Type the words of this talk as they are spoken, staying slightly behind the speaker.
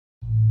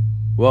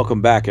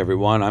Welcome back,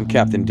 everyone. I'm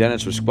Captain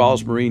Dennis with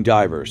Squalus Marine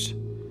Divers.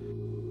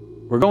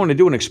 We're going to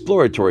do an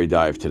exploratory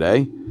dive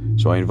today,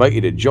 so I invite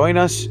you to join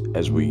us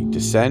as we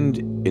descend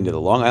into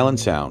the Long Island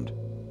Sound.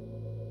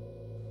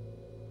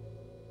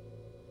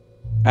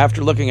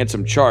 After looking at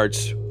some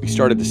charts, we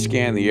started to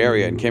scan the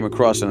area and came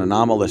across an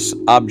anomalous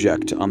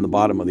object on the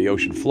bottom of the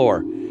ocean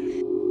floor.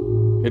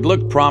 It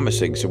looked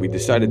promising, so we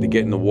decided to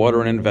get in the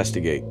water and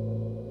investigate.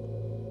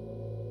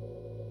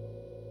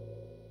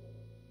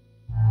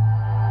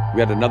 We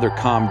had another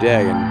calm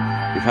day, and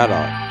we've had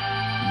a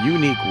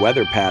unique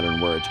weather pattern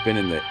where it's been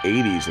in the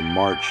 80s in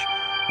March,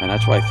 and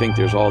that's why I think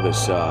there's all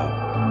this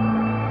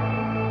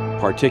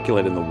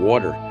particulate in the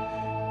water.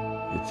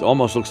 It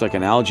almost looks like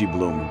an algae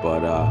bloom,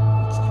 but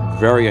it's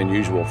very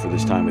unusual for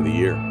this time of the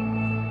year.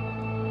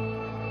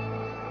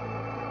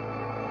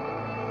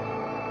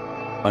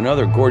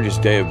 Another gorgeous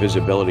day of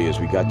visibility as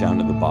we got down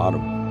to the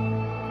bottom.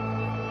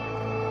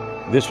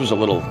 This was a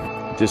little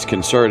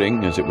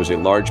disconcerting as it was a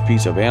large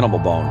piece of animal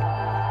bone,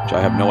 which I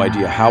have no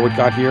idea how it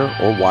got here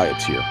or why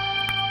it's here.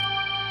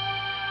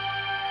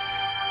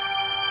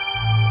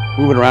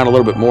 Moving around a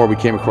little bit more, we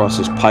came across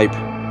this pipe.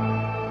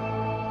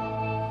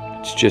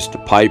 It's just a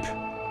pipe,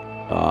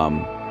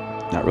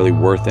 not really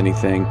worth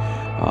anything.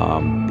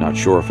 Not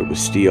sure if it was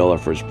steel or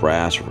if it was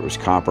brass or if it was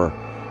copper.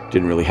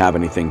 Didn't really have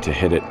anything to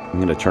hit it. I'm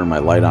going to turn my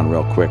light on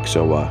real quick,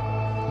 so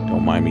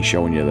don't mind me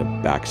showing you the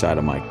backside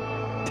of my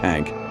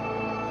tank.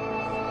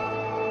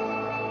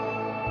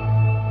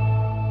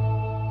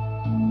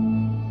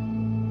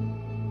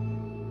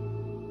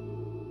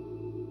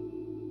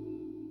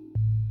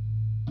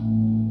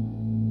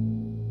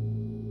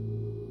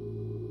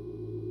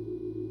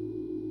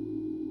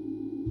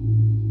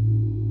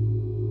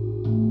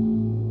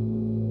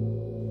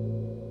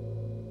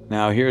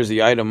 Now here's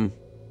the item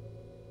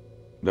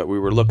that we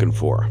were looking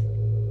for.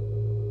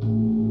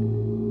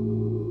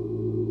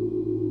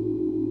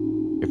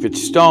 If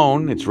it's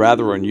stone, it's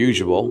rather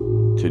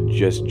unusual to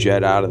just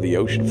jet out of the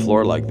ocean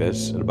floor like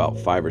this at about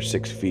 5 or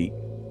 6 feet.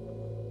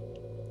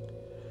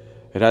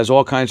 It has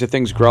all kinds of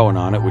things growing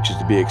on it, which is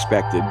to be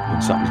expected,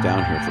 and something's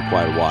down here for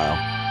quite a while.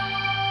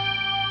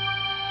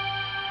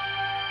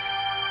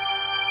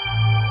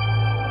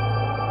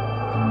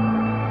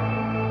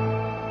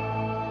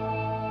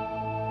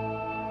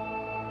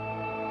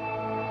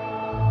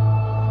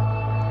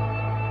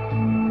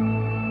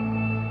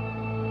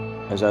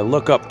 As I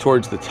look up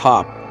towards the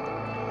top,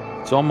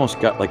 it's almost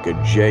got like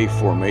a J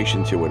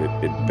formation to it.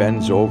 It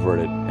bends over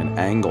at an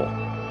angle,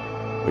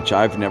 which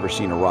I've never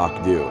seen a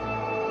rock do.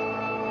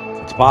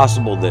 It's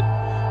possible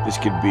that this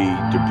could be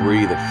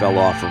debris that fell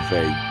off of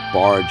a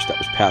barge that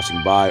was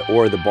passing by,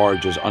 or the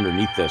barge is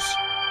underneath this.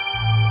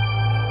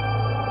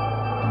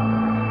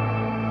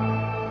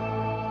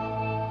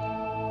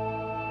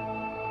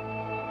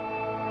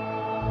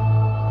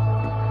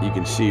 You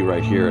can see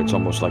right here, it's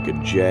almost like a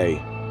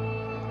J.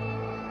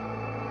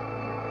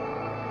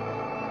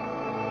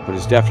 But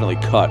it's definitely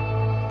cut.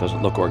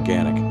 Doesn't look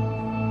organic.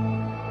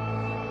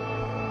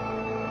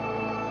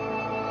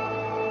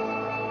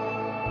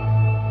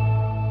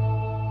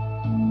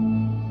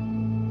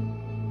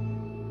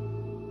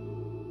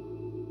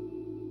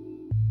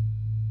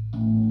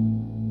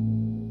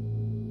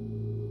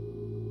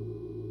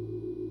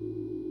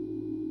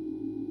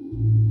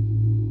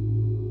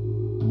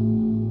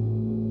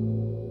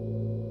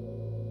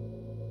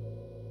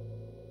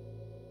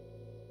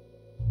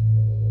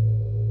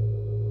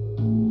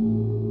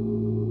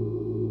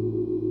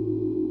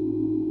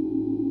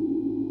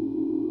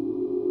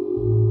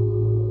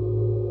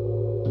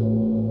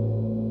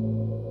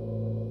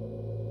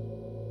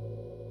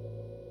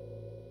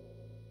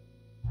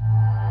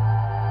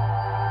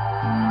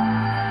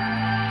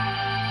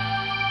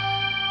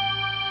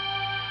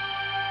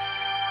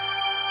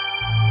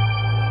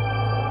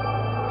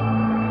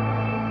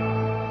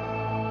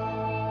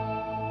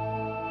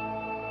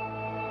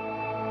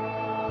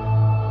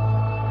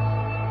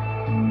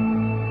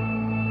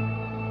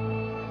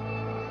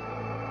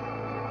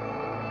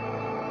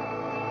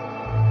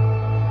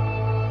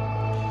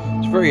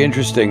 It's very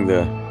interesting,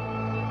 the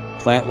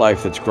plant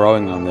life that's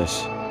growing on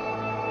this.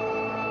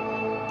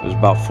 There's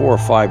about 4 or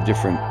 5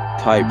 different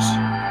types.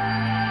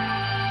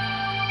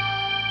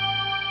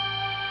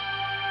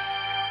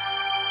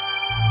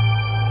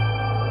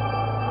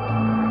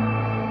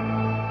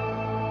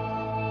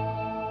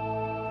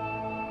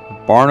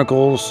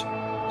 Barnacles,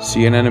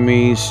 sea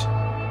anemones,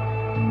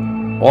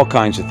 all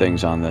kinds of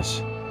things on this.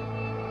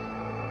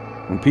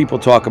 When people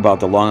talk about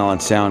the Long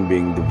Island Sound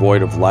being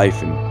devoid of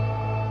life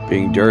and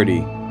being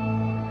dirty,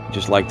 I'd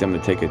just like them to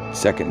take a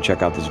second and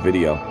check out this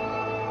video,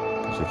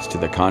 because it's to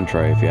the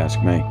contrary, if you ask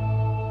me.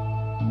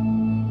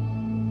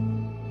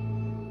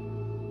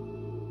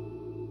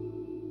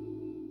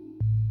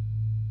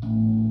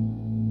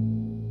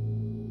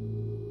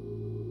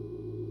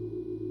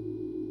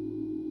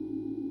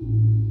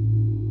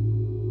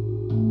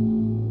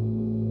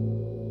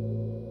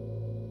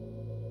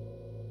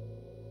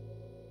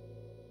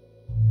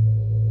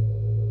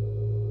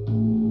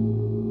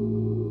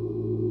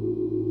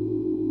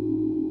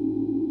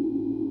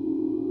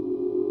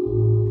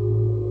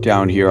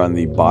 Down here on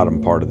the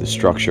bottom part of the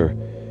structure,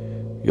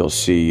 you'll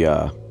see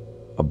a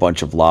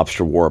bunch of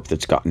lobster warp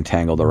that's gotten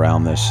tangled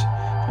around this.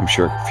 I'm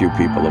sure a few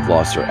people have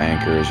lost their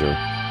anchors or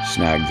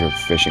snagged their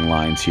fishing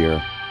lines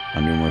here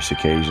on numerous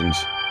occasions.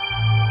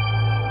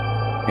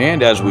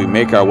 And as we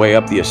make our way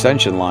up the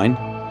ascension line,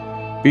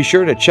 be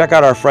sure to check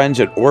out our friends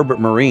at Orbit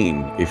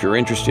Marine if you're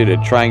interested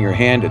in trying your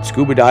hand at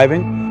scuba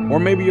diving, or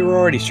maybe you're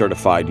already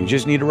certified and you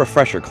just need a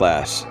refresher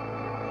class.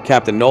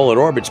 Captain Noel at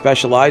Orbit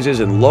specializes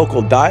in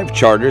local dive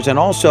charters and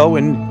also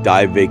in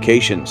dive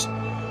vacations.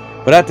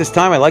 But at this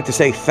time, I'd like to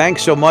say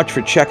thanks so much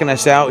for checking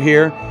us out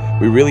here.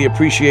 We really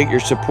appreciate your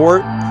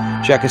support.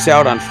 Check us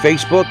out on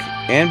Facebook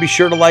and be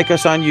sure to like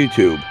us on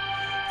YouTube.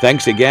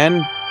 Thanks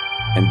again,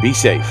 and be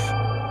safe.